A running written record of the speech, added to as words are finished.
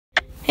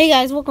Hey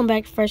guys, welcome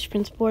back to Fresh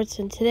Prince Sports,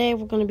 and today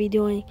we're going to be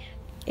doing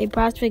a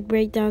prospect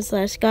breakdown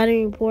 /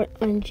 scouting report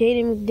on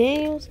Jaden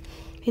McDaniels.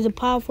 He's a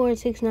power forward,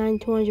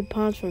 6'9", 200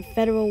 pounds from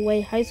Federal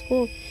Way High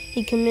School.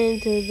 He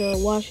committed to the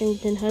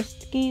Washington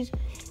Huskies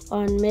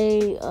on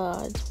May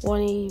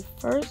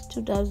 21st,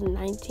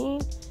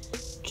 2019,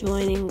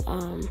 joining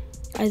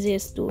Isaiah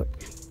Stewart.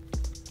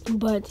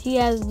 But he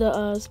has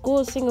the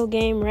school single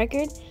game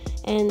record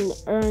and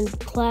earned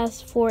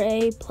Class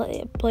 4A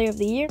Player of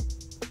the Year,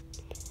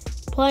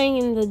 playing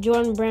in the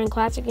Jordan Brand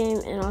Classic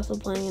game and also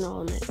playing in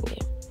All-American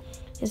game.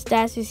 His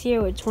stats this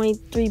year were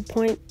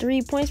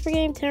 23.3 points per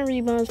game, 10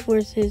 rebounds, 4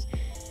 assists,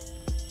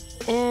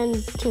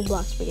 and 2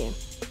 blocks per game.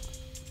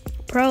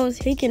 Pros: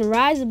 he can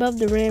rise above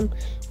the rim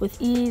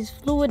with ease,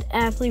 fluid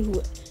athlete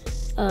who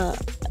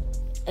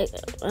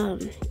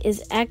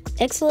is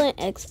excellent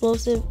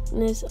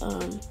explosiveness.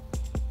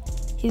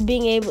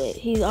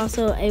 He's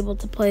also able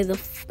to play the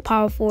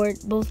power forward,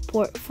 both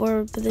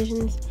forward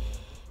positions.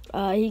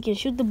 He can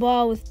shoot the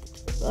ball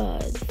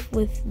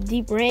with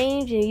deep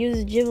range and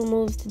uses dribble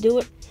moves to do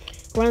it.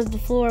 Runs the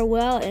floor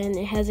well and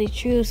it has a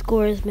true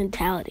scorer's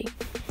mentality.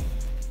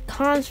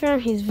 Cons for him: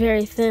 he's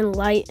very thin,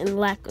 light, and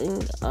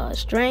lacking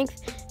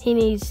strength. He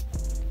needs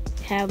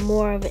to have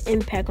more of an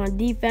impact on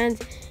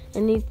defense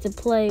and needs to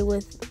play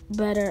with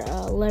better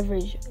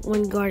leverage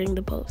when guarding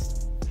the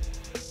post.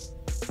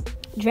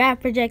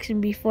 Draft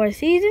projection before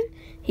season: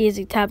 he is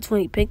a top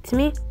 20 pick to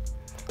me.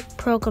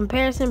 Pro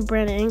comparison: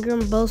 Brandon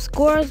Ingram, both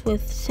scorers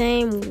with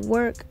same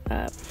work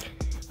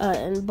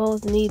and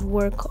both need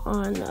work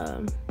on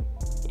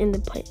in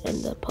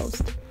the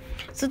post.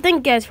 So thank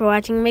you guys for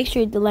watching. Make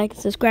sure you hit the like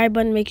and subscribe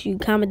button. Make sure you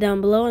comment down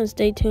below and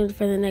stay tuned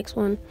for the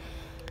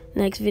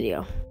next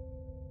video.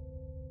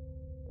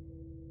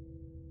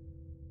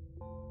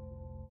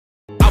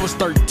 I was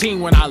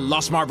 13 when I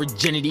lost my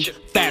virginity.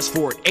 Fast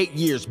forward 8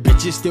 years,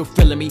 bitches still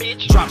feeling me.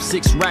 Drop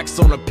 6 racks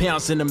on the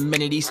pounds and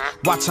amenities.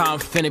 Watch how I'm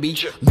finna be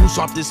loose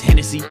off this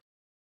Hennessy.